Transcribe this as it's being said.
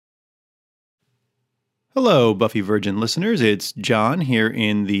Hello, Buffy Virgin listeners. It's John here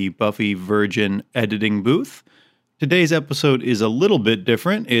in the Buffy Virgin editing booth. Today's episode is a little bit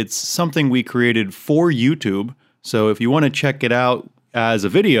different. It's something we created for YouTube. So if you want to check it out as a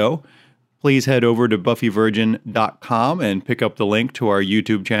video, please head over to buffyvirgin.com and pick up the link to our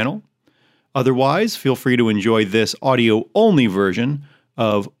YouTube channel. Otherwise, feel free to enjoy this audio-only version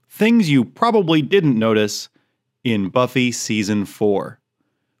of things you probably didn't notice in Buffy Season 4.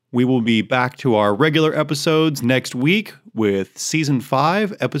 We will be back to our regular episodes next week with Season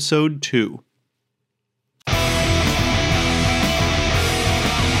 5, Episode 2.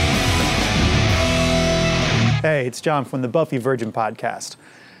 Hey, it's John from the Buffy Virgin Podcast.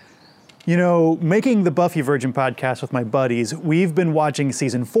 You know, making the Buffy Virgin Podcast with my buddies, we've been watching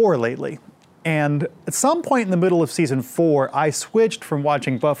Season 4 lately. And at some point in the middle of Season 4, I switched from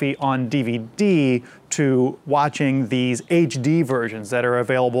watching Buffy on DVD to watching these HD versions that are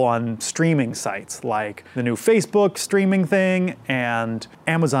available on streaming sites like the new Facebook streaming thing and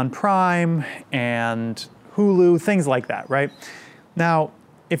Amazon Prime and Hulu, things like that, right? Now,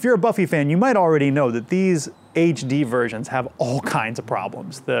 if you're a Buffy fan, you might already know that these HD versions have all kinds of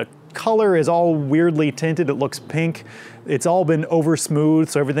problems. The color is all weirdly tinted, it looks pink. It's all been over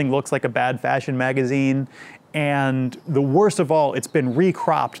smoothed, so everything looks like a bad fashion magazine. And the worst of all, it's been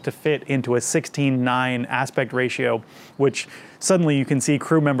recropped to fit into a 16:9 aspect ratio, which suddenly you can see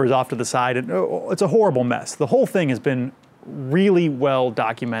crew members off to the side, and it's a horrible mess. The whole thing has been really well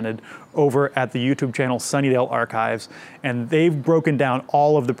documented over at the YouTube channel Sunnydale Archives, and they've broken down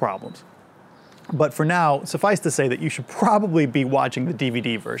all of the problems. But for now, suffice to say that you should probably be watching the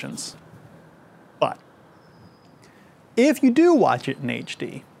DVD versions. But if you do watch it in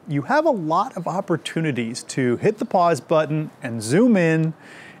HD, you have a lot of opportunities to hit the pause button and zoom in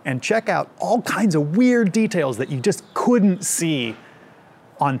and check out all kinds of weird details that you just couldn't see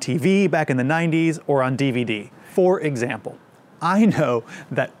on TV back in the 90s or on DVD. For example, I know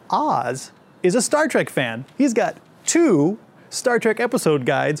that Oz is a Star Trek fan. He's got 2 Star Trek episode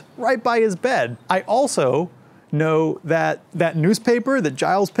guides right by his bed. I also know that newspaper that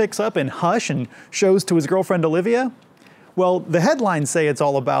Giles picks up in Hush and shows to his girlfriend Olivia, well, the headlines say it's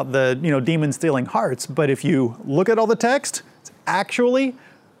all about the, demon stealing hearts, but if you look at all the text, it's actually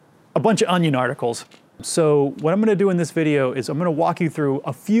a bunch of Onion articles. So what I'm gonna do in this video is I'm gonna walk you through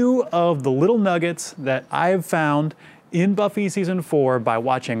a few of the little nuggets that I've found in Buffy Season 4 by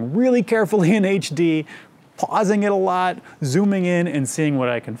watching really carefully in HD, pausing it a lot, zooming in, and seeing what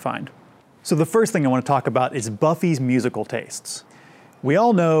I can find. So the first thing I want to talk about is Buffy's musical tastes. We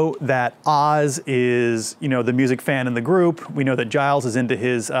all know that Oz is, the music fan in the group. We know that Giles is into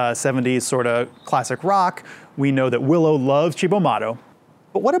his 70s sort of classic rock. We know that Willow loves Cibo Matto.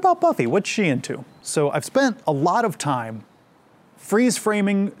 But what about Buffy? What's she into? So I've spent a lot of time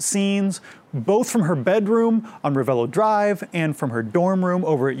freeze-framing scenes, both from her bedroom on Ravello Drive and from her dorm room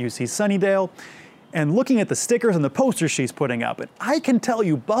over at UC Sunnydale, and looking at the stickers and the posters she's putting up. And I can tell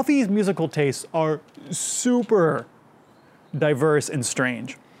you, Buffy's musical tastes are super diverse and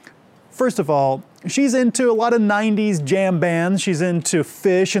strange. First of all, she's into a lot of 90s jam bands. She's into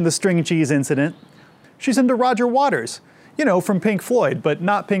Fish and the String Cheese Incident. She's into Roger Waters, from Pink Floyd, but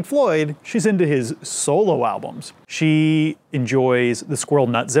not Pink Floyd. She's into his solo albums. She enjoys the Squirrel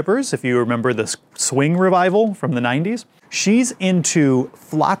Nut Zippers, if you remember the swing revival from the 90s. She's into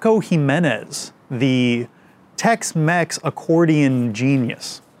Flaco Jimenez, the Tex-Mex accordion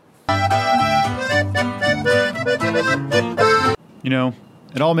genius.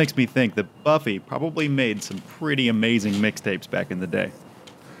 It all makes me think that Buffy probably made some pretty amazing mixtapes back in the day.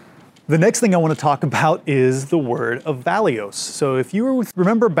 The next thing I want to talk about is the word of Valios. So if you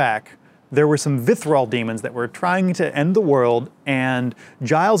remember back, there were some Vithral demons that were trying to end the world, and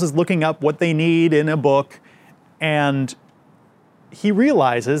Giles is looking up what they need in a book, and he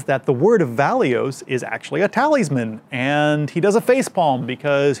realizes that the word of Valios is actually a talisman, and he does a facepalm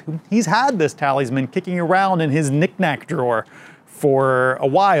because he's had this talisman kicking around in his knick-knack drawer for a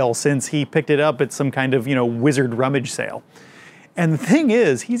while since he picked it up at some kind of, wizard rummage sale. And the thing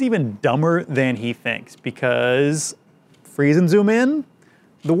is, he's even dumber than he thinks because, freeze and zoom in,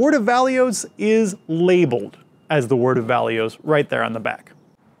 the word of Valios is labeled as the word of Valios right there on the back.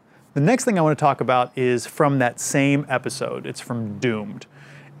 The next thing I want to talk about is from that same episode. It's from Doomed.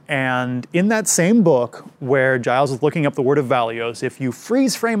 And in that same book where Giles is looking up the word of Valios, if you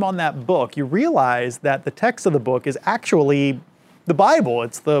freeze frame on that book, you realize that the text of the book is actually the Bible.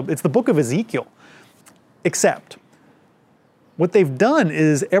 It's the book of Ezekiel. Except what they've done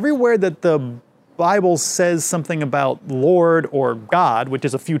is everywhere that the Bible says something about Lord or God, which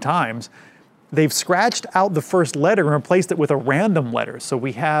is a few times, they've scratched out the first letter and replaced it with a random letter. So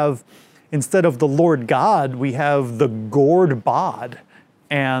we have Instead of the Lord God, we have the Gord Bod,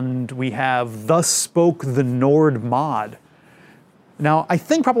 and we have Thus Spoke the Nord Mod. Now, I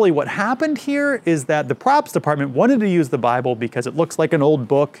think probably what happened here is that the props department wanted to use the Bible because it looks like an old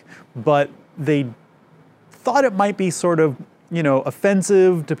book, but they thought it might be sort of,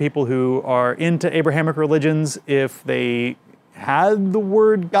 offensive to people who are into Abrahamic religions if they had the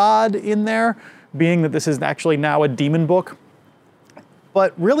word God in there, being that this is actually now a demon book.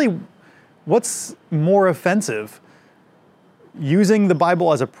 But really, what's more offensive? Using the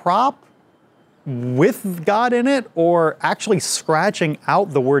Bible as a prop with God in it, or actually scratching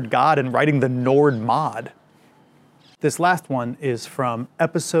out the word God and writing the Nord Mod? This last one is from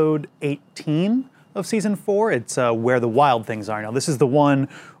episode 18 of season 4. It's Where the Wild Things Are. Now, this is the one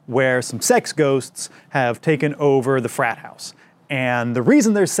where some sex ghosts have taken over the frat house. And the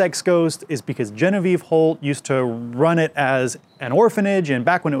reason there's sex ghosts is because Genevieve Holt used to run it as an orphanage, and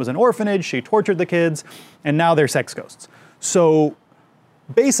back when it was an orphanage, she tortured the kids, and now they're sex ghosts. So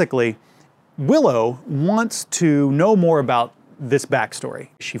basically, Willow wants to know more about this backstory.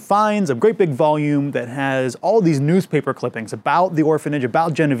 She finds a great big volume that has all these newspaper clippings about the orphanage,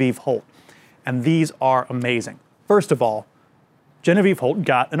 about Genevieve Holt. And these are amazing. First of all, Genevieve Holt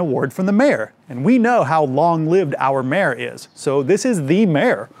got an award from the mayor, and we know how long-lived our mayor is. So this is the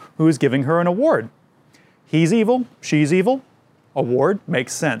mayor who is giving her an award. He's evil, she's evil, award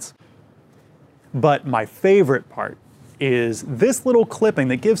makes sense. But my favorite part is this little clipping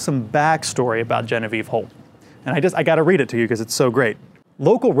that gives some backstory about Genevieve Holt. And I gotta read it to you because it's so great.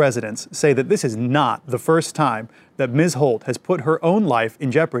 Local residents say that this is not the first time that Ms. Holt has put her own life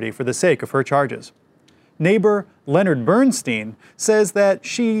in jeopardy for the sake of her charges. Neighbor Leonard Bernstein says that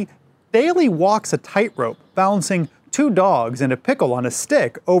she daily walks a tightrope balancing 2 dogs and a pickle on a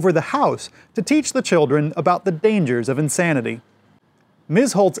stick over the house to teach the children about the dangers of insanity.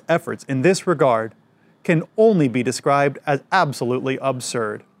 Ms. Holt's efforts in this regard can only be described as absolutely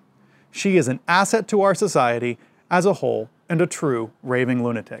absurd. She is an asset to our society as a whole and a true raving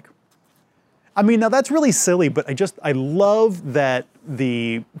lunatic. I mean, now that's really silly, but I love that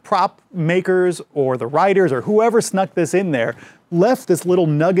the prop makers or the writers or whoever snuck this in there left this little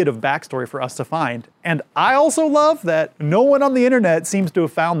nugget of backstory for us to find. And I also love that no one on the internet seems to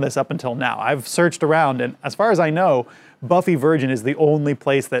have found this up until now. I've searched around, and as far as I know, Buffy Virgin is the only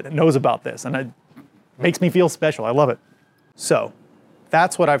place that knows about this, and it makes me feel special. I love it. So,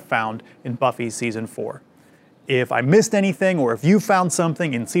 that's what I've found in Buffy Season 4. If I missed anything, or if you found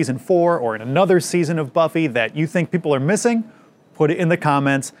something in Season 4 or in another season of Buffy that you think people are missing, put it in the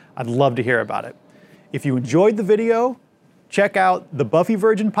comments. I'd love to hear about it. If you enjoyed the video, check out the Buffy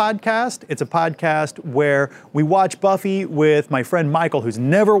Virgin podcast. It's a podcast where we watch Buffy with my friend Michael, who's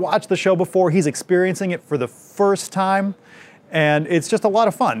never watched the show before. He's experiencing it for the first time, and it's just a lot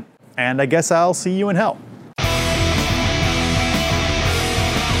of fun. And I guess I'll see you in hell.